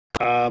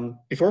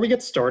Before we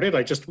get started,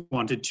 I just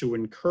wanted to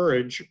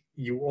encourage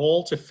you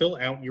all to fill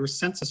out your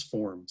census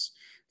forms.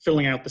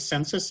 Filling out the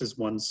census is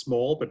one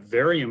small but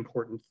very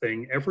important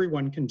thing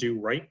everyone can do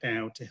right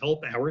now to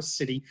help our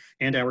city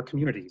and our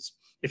communities.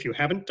 If you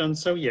haven't done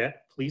so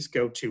yet, please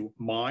go to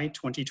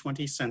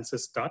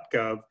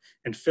my2020census.gov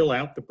and fill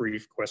out the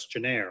brief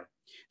questionnaire.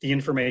 The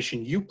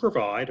information you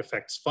provide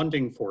affects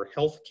funding for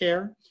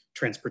healthcare,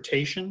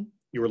 transportation,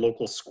 your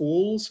local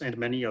schools, and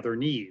many other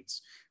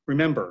needs.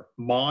 Remember,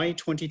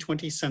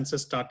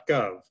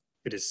 my2020census.gov.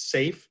 It is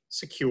safe,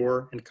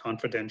 secure, and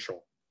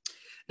confidential.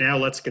 Now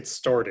let's get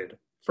started.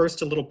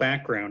 First, a little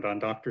background on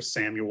Dr.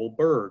 Samuel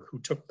Berg,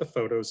 who took the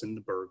photos in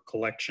the Berg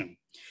collection.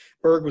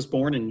 Berg was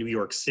born in New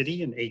York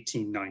City in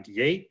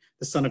 1898,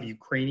 the son of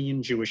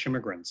Ukrainian Jewish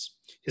immigrants.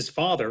 His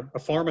father, a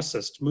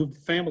pharmacist, moved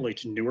the family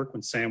to Newark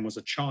when Sam was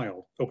a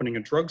child, opening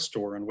a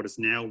drugstore on what is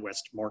now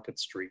West Market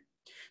Street.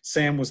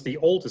 Sam was the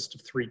oldest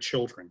of 3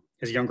 children.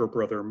 His younger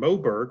brother, Mo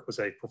Berg, was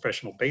a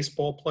professional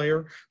baseball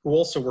player who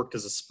also worked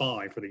as a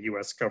spy for the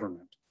US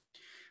government.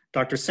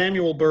 Dr.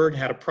 Samuel Berg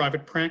had a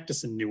private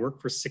practice in Newark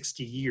for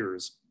 60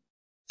 years.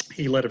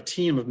 He led a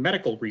team of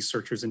medical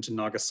researchers into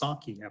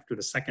Nagasaki after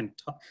the second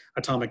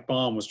atomic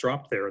bomb was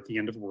dropped there at the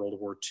end of World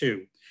War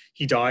II.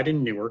 He died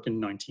in Newark in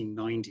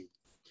 1990.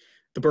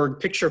 The Berg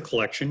picture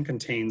collection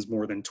contains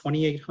more than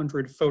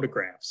 2,800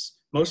 photographs,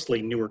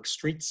 mostly Newark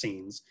street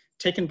scenes,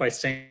 taken by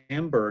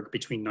Sam Berg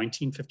between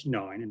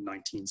 1959 and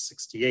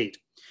 1968.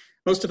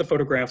 Most of the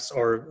photographs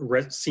are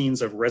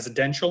scenes of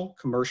residential,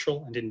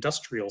 commercial, and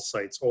industrial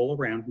sites all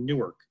around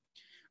Newark.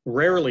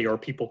 Rarely are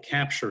people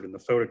captured in the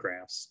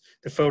photographs.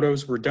 The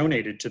photos were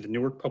donated to the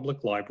Newark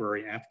Public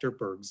Library after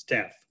Berg's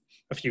death.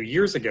 A few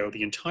years ago,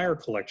 the entire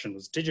collection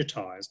was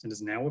digitized and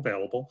is now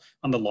available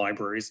on the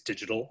library's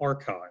digital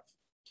archive.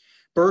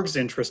 Berg's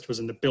interest was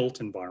in the built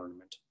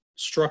environment,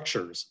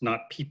 structures,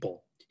 not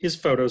people. His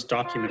photos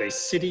document a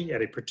city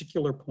at a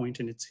particular point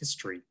in its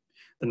history,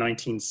 the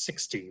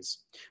 1960s.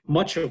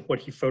 Much of what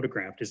he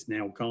photographed is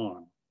now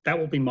gone. That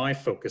will be my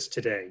focus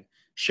today,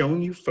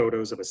 showing you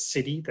photos of a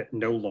city that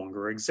no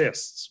longer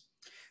exists.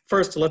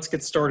 First, let's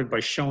get started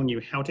by showing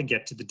you how to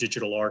get to the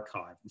digital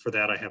archive. And for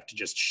that, I have to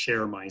just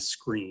share my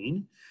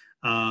screen.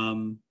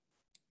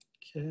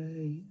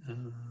 Okay.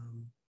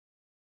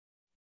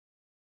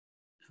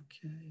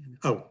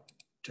 Oh,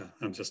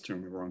 I'm just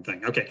doing the wrong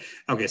thing. Okay,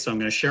 so I'm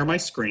going to share my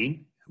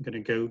screen. I'm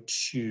going to go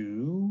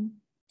to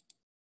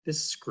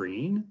this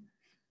screen.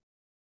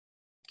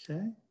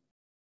 Okay,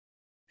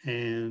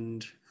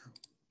 and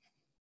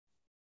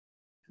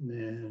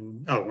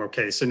then,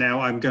 okay, so now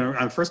I'm going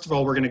to, first of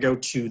all, we're going to go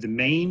to the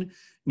main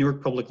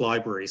Newark Public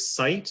Library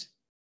site,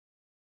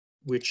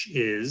 which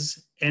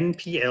is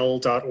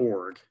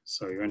npl.org.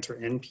 So you enter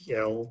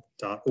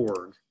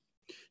npl.org.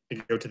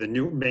 You go to the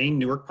main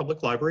Newark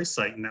Public Library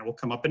site, and that will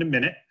come up in a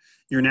minute.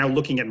 You're now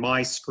looking at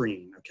my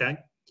screen, okay?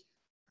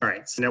 All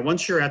right, so now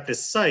once you're at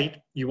this site,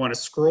 you want to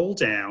scroll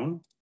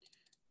down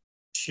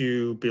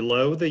to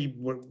below the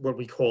what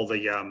we call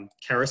the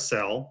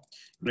carousel.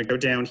 I'm going to go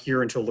down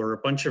here until there are a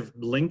bunch of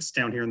links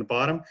down here in the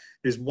bottom.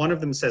 There's one of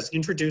them that says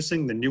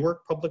Introducing the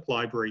Newark Public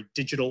Library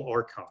Digital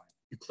Archive.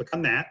 You click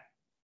on that.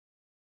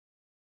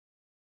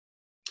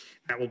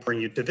 That will bring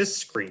you to this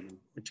screen,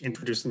 which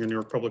Introducing the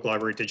Newark Public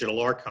Library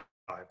Digital Archive.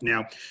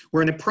 Now, we're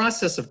in the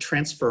process of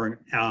transferring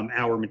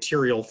our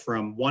material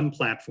from one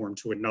platform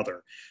to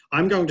another.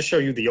 I'm going to show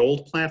you the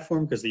old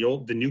platform because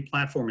the new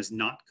platform is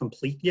not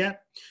complete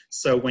yet.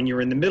 So when you're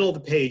in the middle of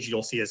the page,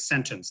 you'll see a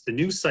sentence. The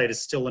new site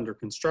is still under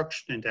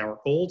construction and our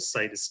old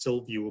site is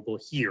still viewable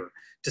here.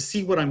 To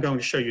see what I'm going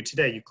to show you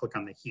today, you click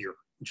on the here,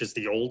 which is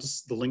the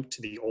link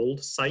to the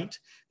old site,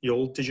 the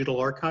old digital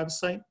archive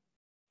site.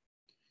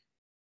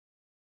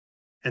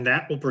 And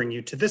that will bring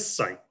you to this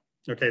site.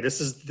 Okay, this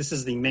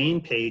is the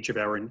main page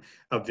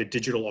of the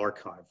digital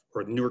archive,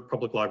 or the Newark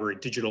Public Library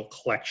digital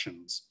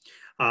collections.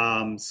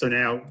 So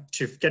now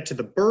to get to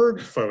the Berg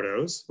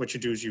photos, what you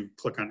do is you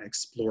click on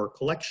Explore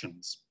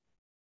Collections.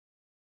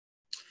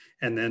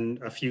 And then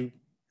a few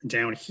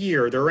down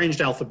here, they're arranged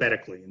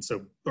alphabetically. And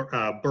so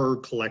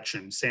Berg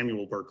Collection,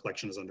 Samuel Berg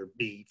Collection is under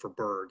B for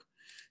Berg.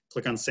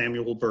 Click on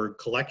Samuel Berg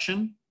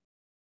Collection.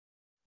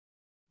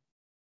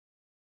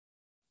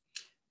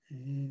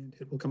 And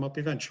it will come up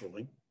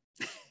eventually.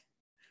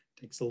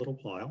 Takes a little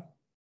while.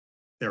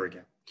 There we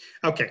go.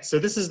 Okay, so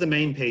this is the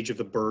main page of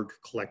the Berg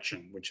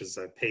collection, which is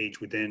a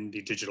page within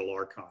the digital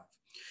archive.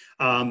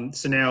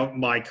 So now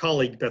my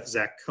colleague Beth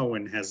Zach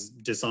Cohen has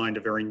designed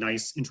a very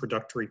nice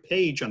introductory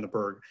page on the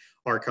Berg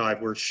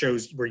archive where it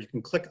shows where you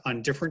can click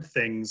on different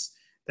things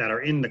that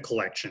are in the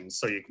collection.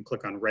 So you can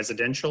click on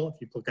residential.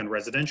 If you click on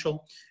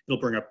residential,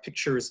 it'll bring up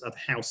pictures of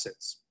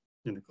houses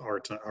in the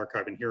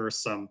archive. And here are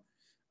some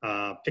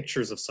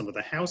pictures of some of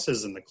the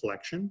houses in the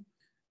collection.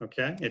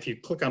 Okay, if you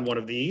click on one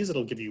of these,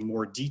 it'll give you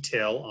more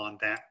detail on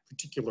that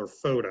particular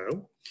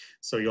photo.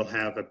 So you'll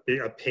have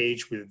a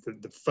page with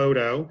the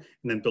photo,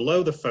 and then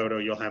below the photo,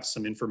 you'll have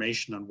some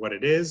information on what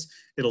it is.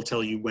 It'll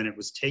tell you when it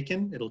was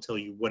taken. It'll tell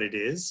you what it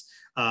is.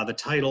 The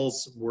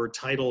titles were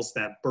titles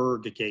that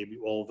Berg gave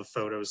you all the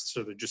photos,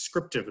 so they're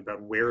descriptive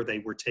about where they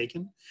were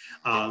taken.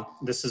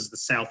 This is the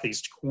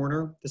southeast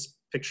corner. This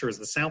picture is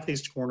the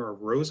southeast corner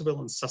of Roosevelt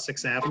and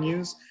Sussex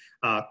Avenues.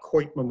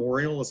 Coit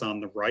Memorial is on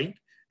the right.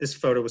 This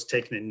photo was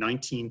taken in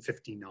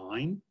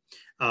 1959.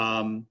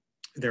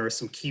 There are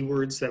some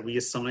keywords that we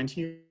assigned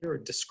here.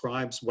 It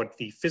describes what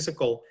the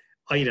physical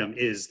item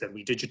is that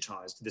we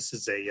digitized. This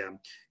is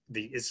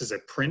a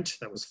print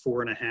that was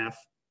 4.5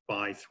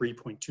 by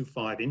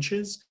 3.25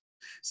 inches.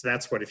 So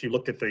that's what, if you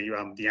looked at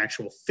the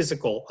actual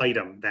physical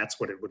item, that's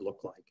what it would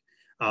look like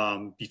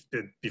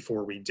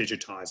before we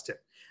digitized it.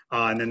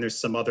 And then there's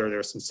some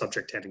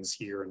subject headings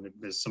here, and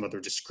there's some other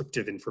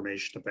descriptive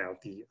information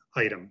about the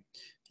item.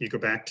 You go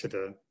back to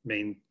the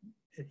main,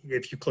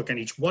 if you click on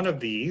each one of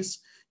these,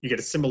 you get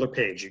a similar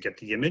page. You get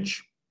the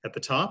image at the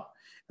top,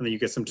 and then you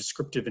get some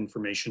descriptive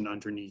information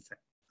underneath it,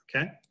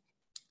 okay?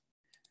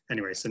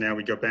 Anyway, so now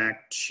we go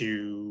back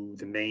to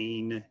the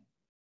main,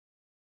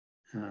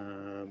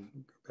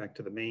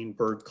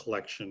 Berg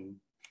collection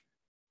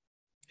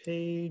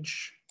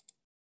page.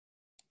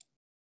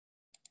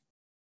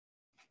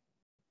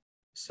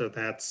 So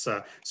that's,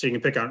 so you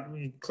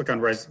can click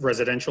on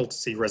residential to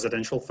see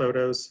residential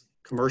photos,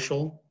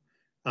 commercial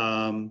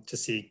to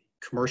see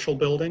commercial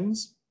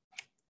buildings.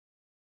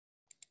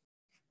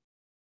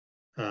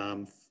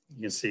 You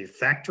can see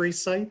factory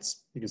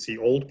sites, you can see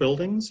old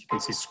buildings, you can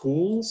see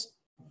schools.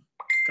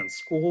 Click on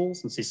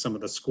schools and see some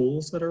of the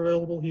schools that are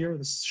available here.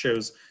 This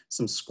shows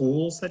some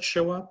schools that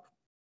show up.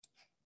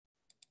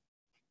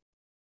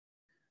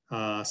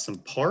 Some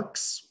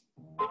parks.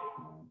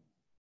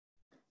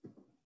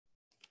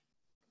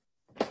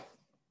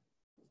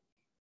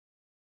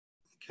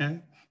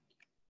 Okay.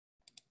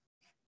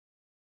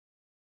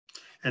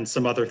 And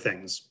some other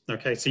things.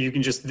 Okay, so you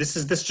can just,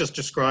 this just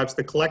describes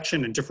the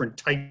collection and different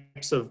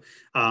types of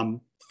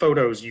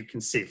photos you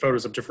can see,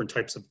 photos of different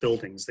types of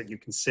buildings that you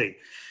can see.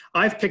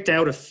 I've picked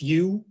out a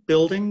few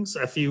buildings,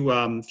 a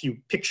few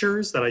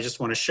pictures that I just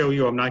want to show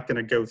you. I'm not going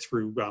to go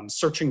through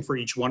searching for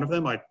each one of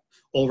them. I've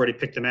already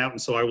picked them out,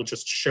 and so I will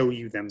just show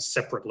you them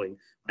separately.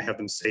 I have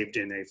them saved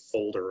in a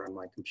folder on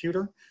my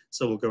computer.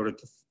 So we'll go to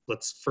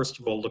let's first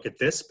of all look at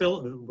this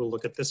build. We'll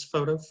look at this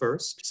photo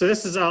first. So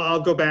this is, I'll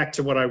go back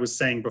to what I was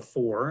saying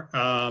before.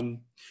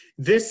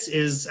 This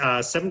is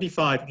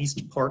 75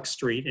 East Park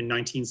Street in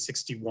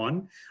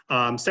 1961.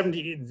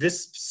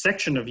 This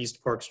section of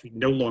East Park Street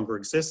no longer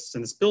exists,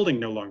 and this building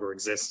no longer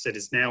exists. It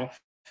is now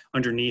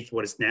underneath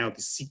what is now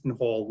the Seton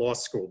Hall Law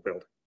School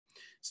building.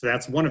 So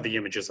that's one of the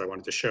images I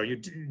wanted to show you.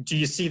 Do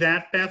you see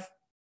that, Beth?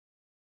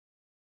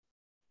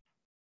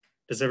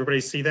 Does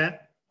everybody see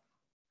that?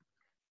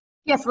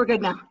 Yes, we're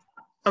good now.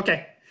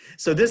 Okay,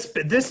 so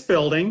this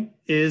building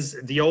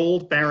is the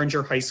old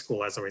Barringer High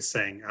School, as I was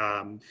saying.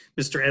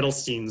 Mr.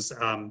 Edelstein's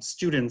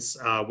students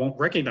won't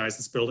recognize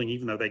this building,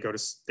 even though they go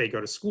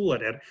to school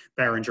at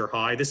Barringer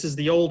High. This is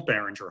the old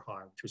Barringer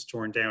High, which was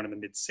torn down in the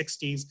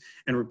mid-60s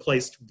and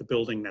replaced with the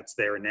building that's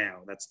there now.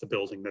 That's the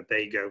building that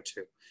they go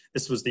to.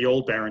 This was the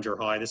old Barringer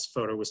High. This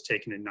photo was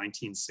taken in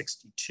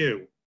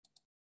 1962.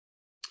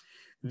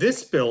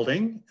 This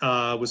building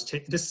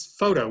this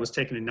photo was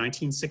taken in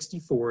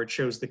 1964. It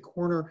shows the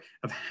corner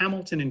of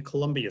Hamilton and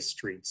Columbia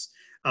Streets.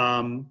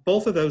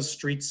 Both of those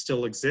streets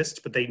still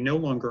exist, but they no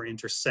longer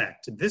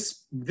intersect.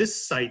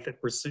 This site that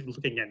we're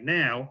looking at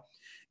now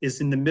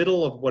is in the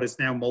middle of what is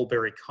now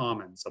Mulberry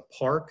Commons, a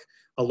park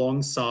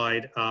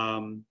alongside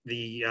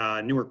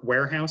the Newark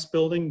warehouse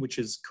building, which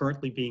is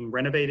currently being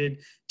renovated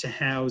to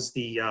house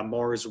the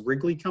Mars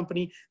Wrigley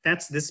Company.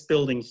 That's this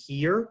building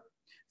here,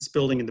 this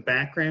building in the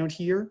background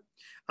here.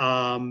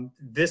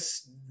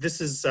 This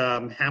is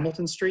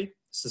Hamilton Street.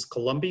 This is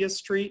Columbia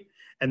Street,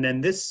 and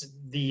then this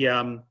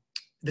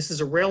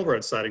is a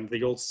railroad siding,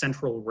 the old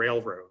Central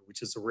Railroad,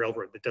 which is a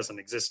railroad that doesn't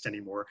exist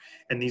anymore.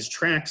 And these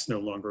tracks no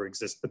longer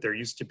exist, but there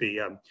used to be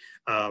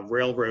a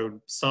railroad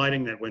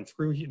siding that went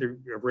through here,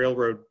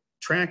 railroad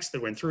tracks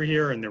that went through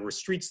here, and there were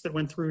streets that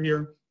went through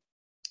here.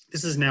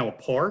 This is now a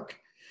park.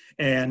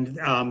 And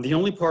the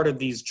only part of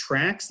these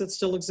tracks that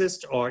still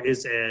exist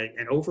is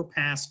an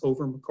overpass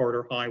over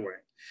McCarter Highway,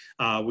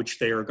 which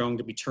they are going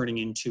to be turning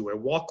into a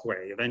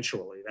walkway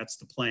eventually. That's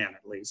the plan,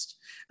 at least.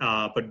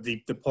 But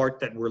the part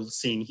that we're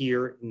seeing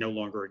here no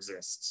longer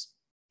exists.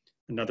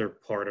 Another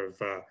part of,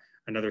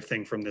 another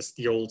thing from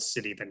the old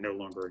city that no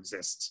longer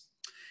exists.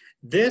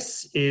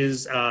 This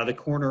is the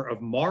corner of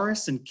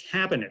Morris and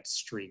Cabinet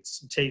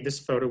Streets. This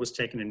photo was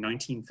taken in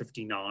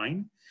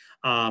 1959.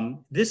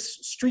 This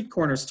street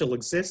corner still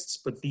exists,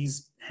 but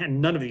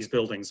none of these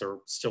buildings are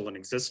still in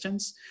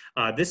existence.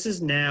 This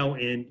is now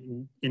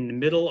in the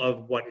middle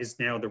of what is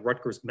now the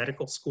Rutgers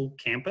Medical School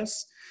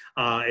campus.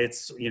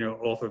 It's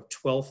off of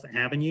 12th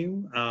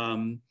Avenue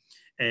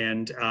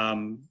and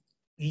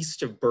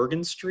east of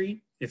Bergen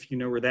Street. if you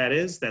know where that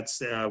is.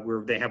 That's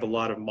where they have a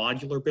lot of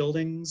modular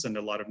buildings and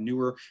a lot of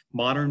newer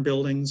modern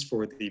buildings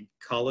for the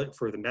college,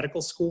 for the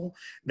medical school.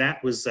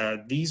 That was,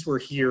 these were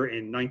here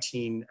in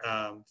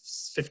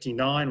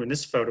 1959 when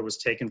this photo was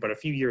taken, but a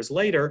few years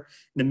later,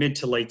 in the mid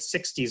to late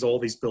 60s, all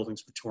these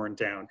buildings were torn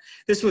down.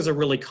 This was a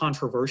really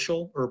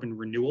controversial urban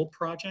renewal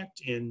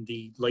project in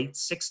the late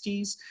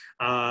 60s.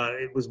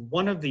 It was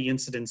one of the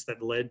incidents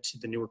that led to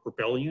the Newark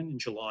Rebellion in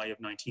July of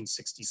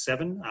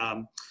 1967.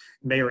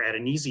 Mayor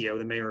Adonisio,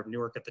 the mayor of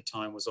Newark at the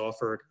time, was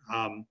offered,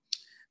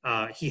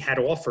 he had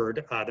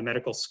offered the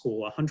medical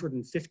school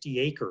 150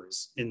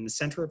 acres in the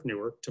center of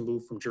Newark to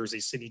move from Jersey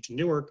City to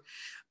Newark.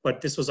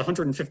 But this was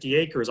 150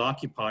 acres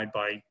occupied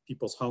by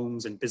people's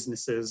homes and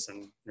businesses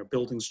and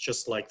buildings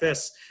just like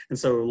this. And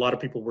so a lot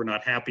of people were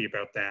not happy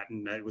about that.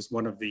 And it was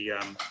one of the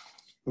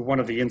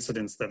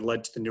incidents that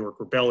led to the Newark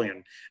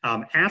Rebellion.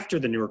 After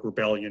the Newark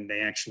Rebellion,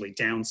 they actually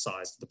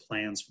downsized the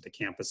plans for the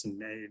campus,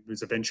 and it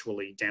was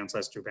eventually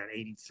downsized to about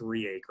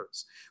 83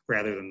 acres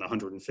rather than the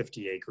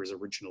 150 acres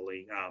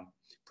originally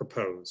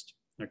proposed,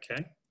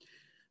 okay?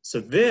 So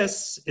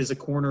this is a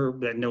corner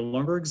that no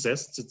longer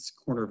exists. It's a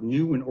corner of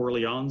New and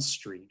Orleans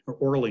Street,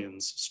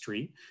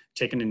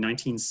 taken in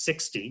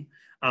 1960.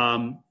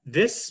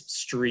 This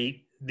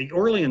street, the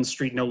Orleans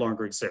Street, no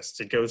longer exists.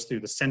 It goes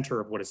through the center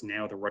of what is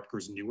now the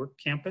Rutgers Newark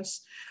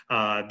campus.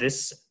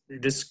 This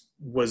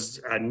was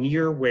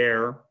near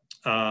where,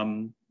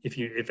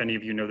 if any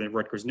of you know the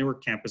Rutgers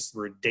Newark campus,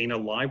 where Dana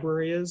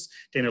Library is.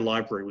 Dana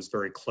Library was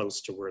very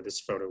close to where this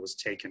photo was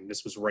taken.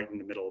 This was right in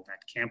the middle of that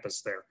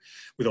campus there,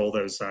 with all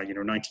those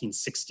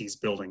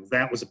 1960s buildings.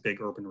 That was a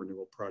big urban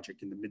renewal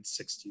project in the mid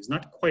 60s.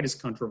 Not quite as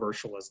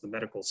controversial as the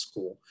medical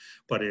school,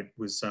 but it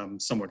was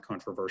somewhat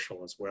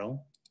controversial as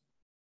well.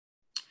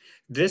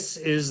 This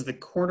is the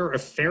corner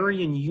of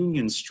Ferry and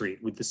Union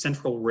Street with the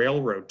Central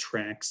Railroad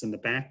tracks in the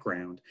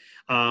background.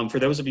 For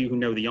those of you who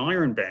know the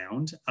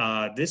Ironbound,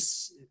 on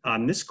this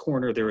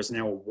corner there is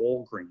now a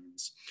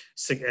Walgreens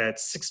at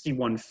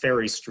 61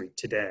 Ferry Street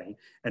today,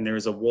 and there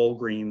is a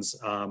Walgreens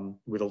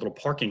with a little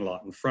parking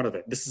lot in front of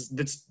it.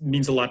 This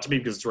means a lot to me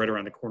because it's right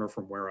around the corner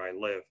from where I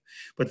live.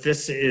 But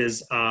this is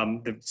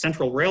the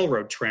Central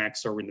Railroad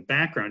tracks are in the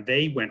background.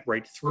 They went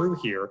right through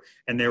here,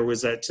 and there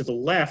was to the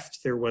left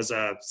there was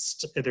a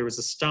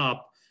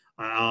stop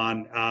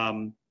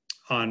on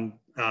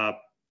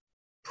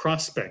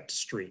Prospect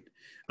Street.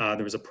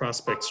 There was a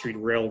Prospect Street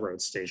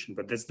Railroad station,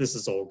 but this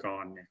is all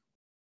gone now.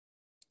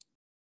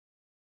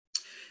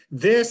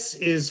 This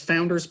is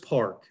Founders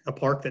Park, a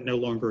park that no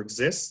longer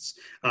exists.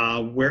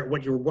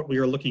 What we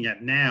are looking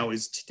at now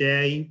is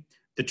today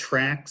the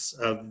tracks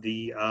of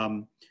the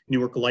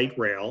Newark Light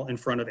Rail in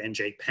front of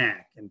NJ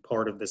Pack, and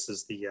part of this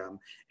is the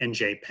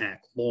NJ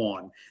Pack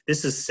lawn.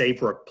 This is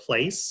Saybrook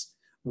Place,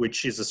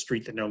 which is a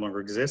street that no longer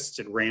exists.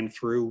 It ran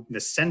through the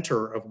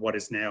center of what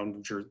is now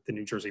the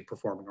New Jersey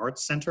Performing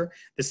Arts Center.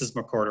 This is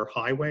MacArthur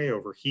Highway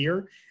over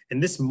here.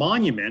 And this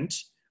monument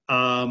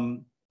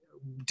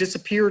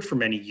disappeared for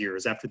many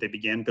years after they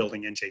began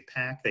building NJ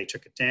Pack. They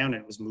took it down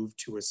and it was moved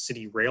to a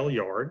city rail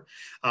yard.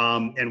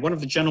 And one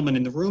of the gentlemen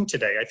in the room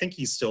today, I think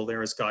he's still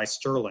there, is Guy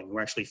Sterling, who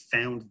actually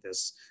found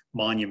this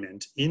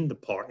monument in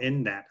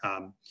that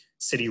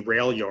city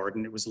rail yard.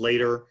 And it was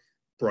later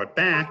brought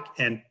back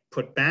and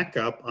put back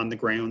up on the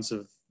grounds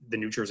of the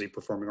New Jersey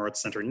Performing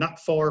Arts Center, not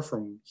far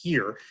from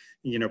here,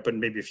 but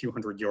maybe a few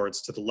hundred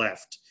yards to the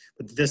left.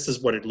 But this is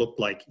what it looked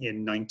like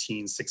in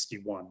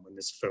 1961 when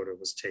this photo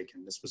was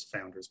taken. This was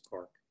Founders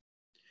Park.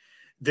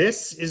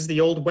 This is the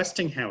old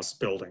Westinghouse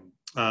building,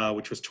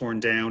 which was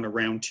torn down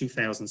around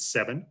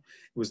 2007.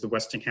 It was the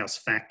Westinghouse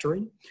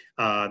factory.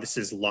 This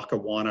is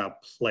Lackawanna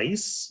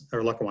Place,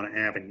 or Lackawanna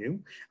Avenue.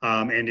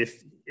 And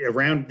if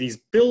around these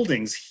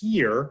buildings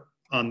here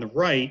on the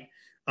right,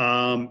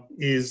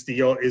 is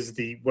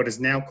what is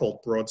now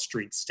called Broad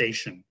Street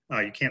Station.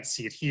 You can't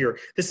see it here.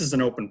 This is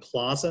an open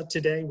plaza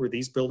today where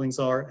these buildings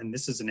are, and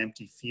this is an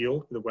empty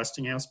field where the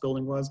Westinghouse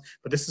building was,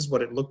 but this is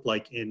what it looked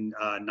like in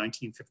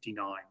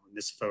 1959 when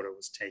this photo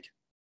was taken.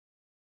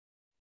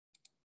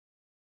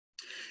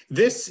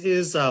 This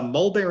is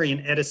Mulberry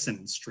and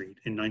Edison Street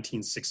in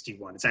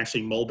 1961. It's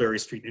actually Mulberry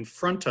Street in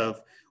front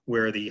of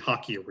where the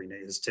hockey arena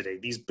is today.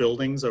 These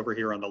buildings over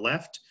here on the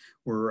left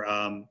were,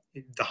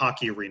 the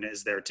hockey arena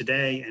is there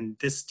today. And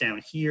this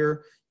down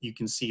here, you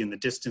can see in the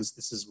distance,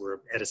 this is where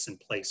Edison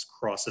Place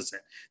crosses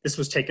it. This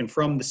was taken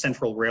from the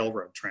Central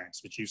Railroad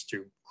tracks, which used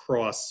to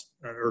cross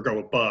or go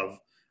above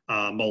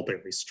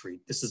Mulberry Street.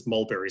 This is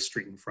Mulberry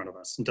Street in front of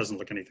us. It doesn't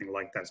look anything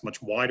like that. It's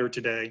much wider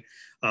today.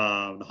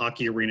 The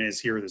hockey arena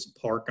is here. There's a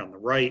park on the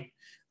right.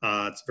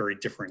 It's very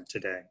different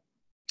today.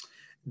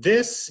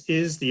 This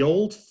is the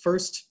old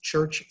First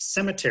Church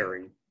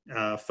Cemetery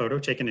photo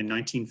taken in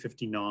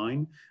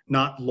 1959,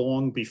 not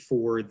long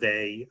before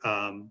they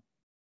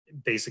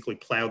basically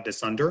plowed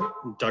this under,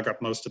 dug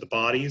up most of the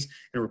bodies,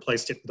 and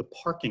replaced it with a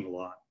parking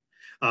lot.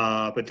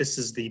 But this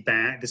is the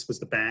back. This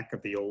was the back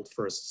of the old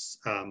First.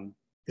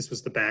 This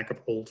was the back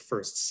of Old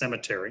First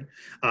Cemetery.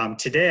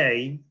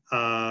 Today,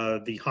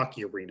 the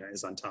hockey arena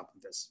is on top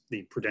of this.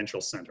 The Prudential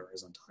Center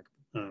is on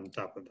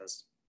top of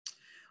this.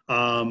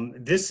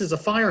 This is a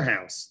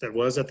firehouse that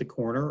was at the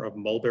corner of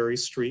Mulberry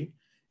Street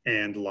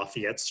and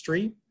Lafayette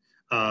Street.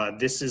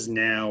 This is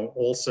now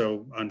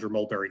also under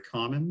Mulberry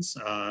Commons.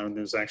 And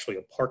there's actually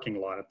a parking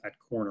lot at that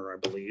corner, I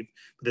believe.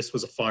 But this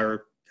was a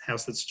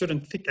firehouse that stood,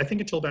 I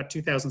think until about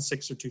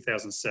 2006 or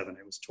 2007.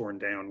 It was torn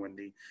down when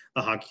the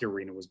hockey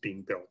arena was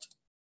being built.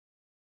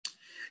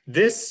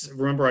 This,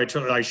 remember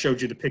I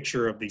showed you the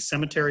picture of the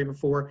cemetery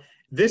before?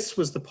 This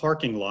was the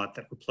parking lot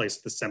that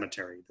replaced the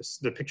cemetery.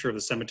 The picture of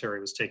the cemetery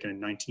was taken in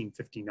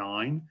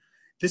 1959.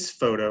 This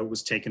photo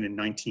was taken in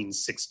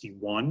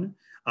 1961.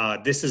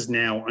 This is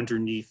now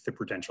underneath the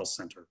Prudential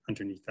Center,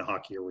 underneath the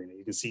hockey arena.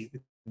 You can see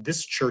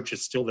this church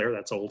is still there.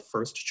 That's Old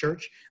First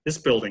Church. This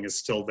building is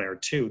still there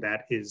too.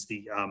 That is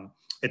the,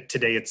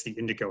 today it's the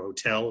Indigo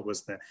Hotel. It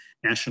was the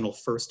National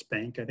First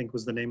Bank, I think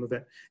was the name of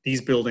it.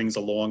 These buildings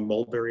along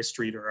Mulberry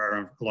Street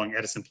or along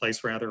Edison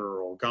Place rather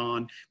are all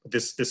gone. But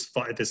this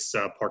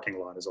parking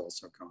lot is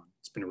also gone.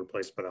 It's been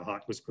replaced by the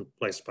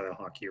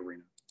hockey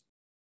arena.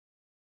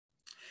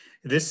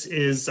 This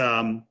is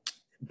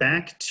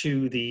back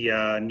to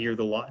the near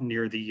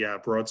the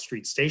Broad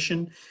Street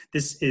station.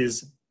 This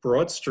is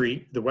Broad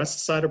Street, the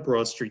west side of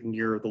Broad Street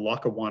near the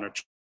Lackawanna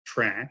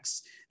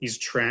tracks. These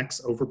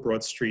tracks over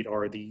Broad Street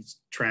are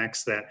these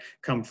tracks that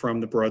come from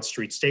the Broad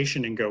Street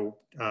station and go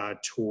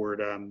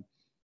toward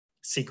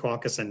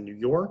Secaucus and New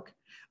York.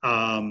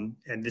 And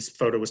this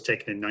photo was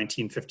taken in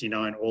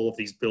 1959. All of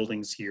these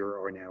buildings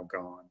here are now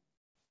gone.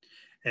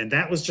 And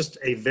that was just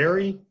a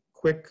very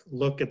quick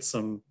look at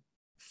some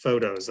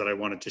photos that I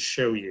wanted to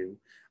show you.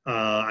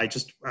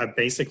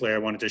 Basically I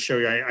wanted to show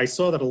you, I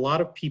saw that a lot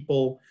of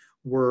people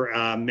were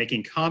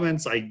making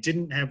comments. I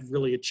didn't have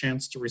really a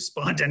chance to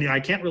respond to any. I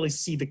can't really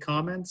see the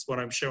comments when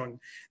I'm showing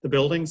the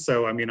building.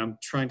 So, I mean, I'm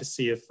trying to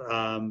see if,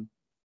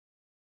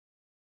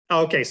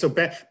 okay, so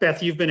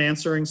Beth, you've been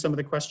answering some of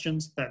the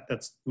questions.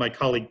 That's my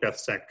colleague, Beth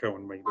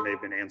Sack-Cohen, may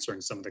have been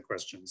answering some of the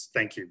questions.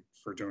 Thank you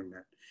for doing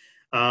that.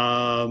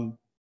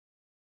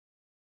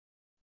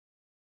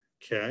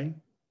 Okay.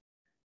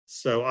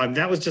 So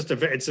that was just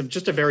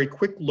just a very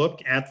quick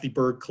look at the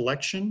Berg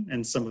collection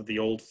and some of the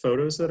old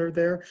photos that are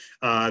there.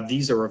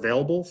 These are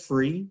available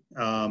free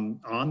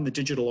on the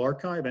digital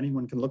archive.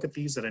 Anyone can look at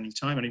these at any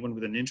time, anyone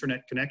with an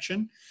internet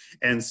connection.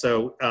 And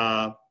so,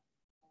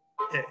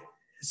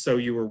 so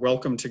you are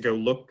welcome to go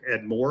look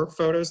at more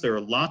photos. There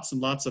are lots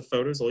and lots of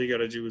photos. All you got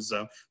to do is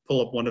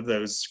pull up one of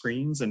those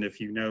screens. And if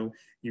you know,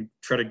 you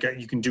try to get,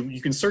 you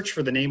can search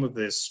for the name of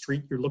the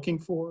street you're looking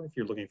for. If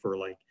you're looking for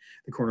like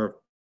the corner of,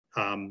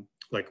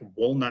 like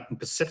Walnut and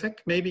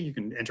Pacific, maybe you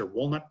can enter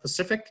Walnut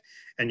Pacific,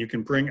 and you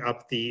can bring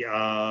up the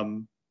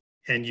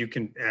and you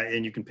can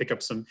pick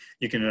up some.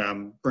 You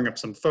can bring up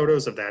some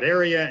photos of that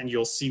area, and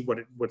you'll see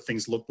what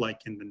things looked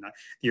like in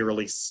the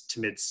early to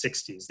mid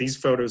 '60s. These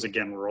photos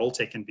again were all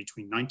taken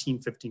between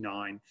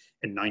 1959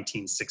 and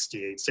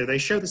 1968, so they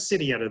show the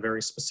city at a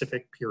very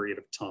specific period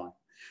of time,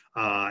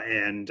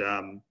 and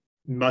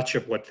much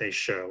of what they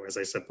show, as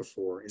I said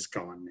before, is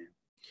gone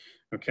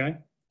now. Okay.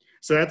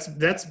 So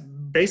that's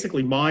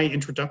basically my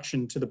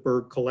introduction to the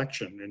Berg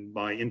collection and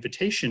my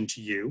invitation to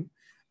you.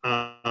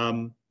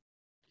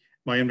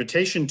 My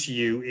invitation to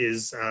you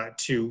is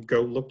to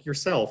go look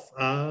yourself.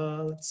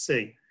 Let's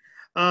see.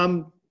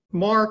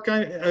 Mark,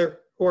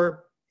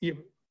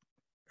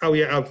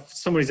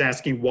 somebody's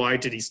asking why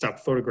did he stop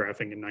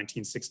photographing in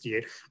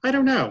 1968? I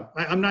don't know.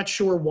 I'm not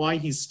sure why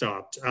he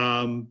stopped,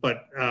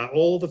 but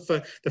all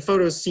the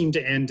photos seem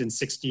to end in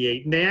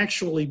 68, and they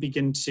actually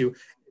begin to,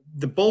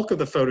 the bulk of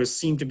the photos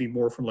seem to be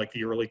more from like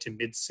the early to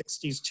mid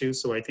 60s too.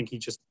 So I think he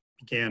just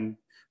began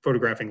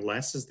photographing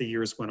less as the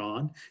years went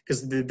on,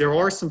 because there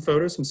are some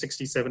photos from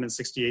 67 and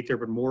 68 there,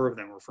 but more of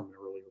them were from an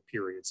earlier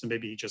period. So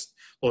maybe he just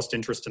lost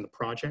interest in the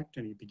project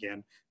and he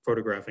began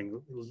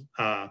photographing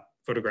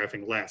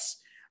less.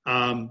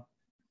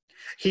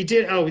 He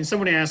did, and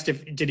someone asked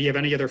did he have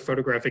any other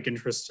photographic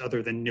interests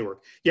other than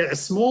Newark? Yeah, a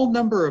small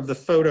number of the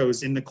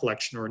photos in the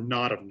collection are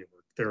not of Newark.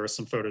 There are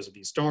some photos of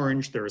East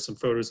Orange. There are some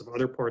photos of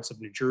other parts of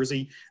New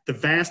Jersey. The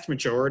vast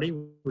majority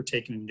were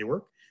taken in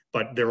Newark,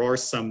 but there are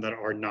some that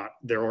are not.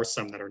 There are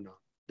some that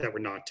were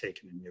not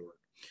taken in Newark.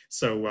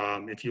 So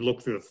if you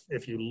look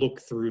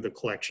through the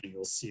collection,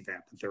 you'll see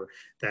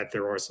that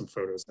there are some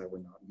photos that were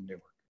not in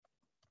Newark.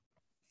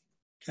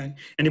 Okay.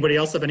 Anybody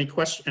else have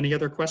any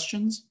other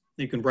questions?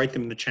 You can write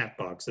them in the chat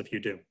box if you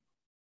do.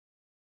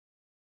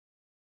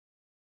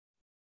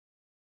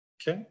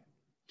 Okay.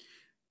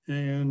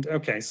 And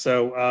okay,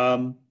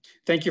 so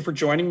thank you for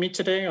joining me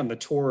today on the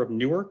tour of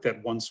Newark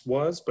that once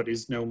was, but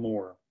is no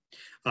more.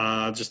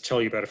 I'll just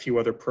tell you about a few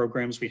other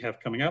programs we have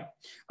coming up.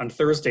 On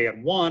Thursday at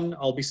 1,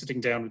 I'll be sitting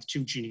down with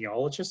 2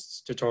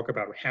 genealogists to talk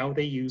about how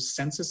they use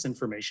census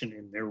information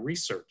in their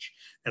research.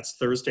 That's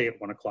Thursday at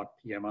 1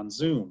 p.m. on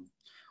Zoom.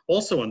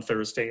 Also on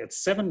Thursday at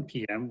 7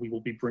 p.m., we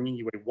will be bringing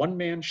you a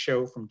one-man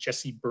show from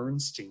Jesse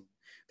Bernstein,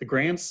 the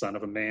grandson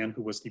of a man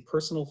who was the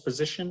personal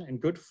physician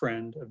and good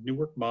friend of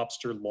Newark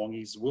mobster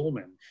Longy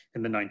Zwillman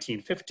in the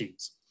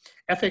 1950s.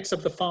 Ethics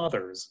of the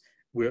Fathers,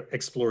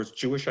 explores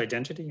Jewish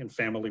identity and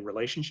family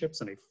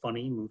relationships in a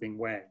funny, moving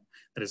way.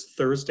 That is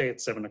Thursday at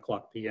 7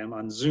 o'clock p.m.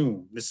 on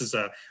Zoom. This is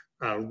a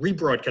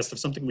rebroadcast of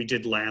something we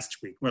did last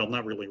week. Well,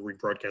 not really a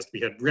rebroadcast.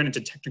 We ran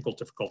into technical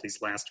difficulties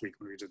last week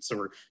when we did, so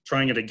we're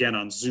trying it again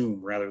on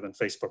Zoom rather than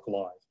Facebook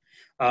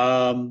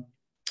Live.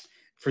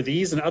 For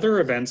these and other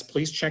events,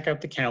 please check out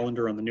the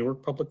calendar on the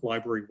Newark Public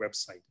Library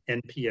website,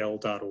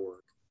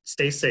 npl.org.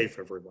 Stay safe,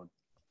 everyone.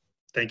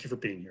 Thank you for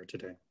being here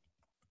today.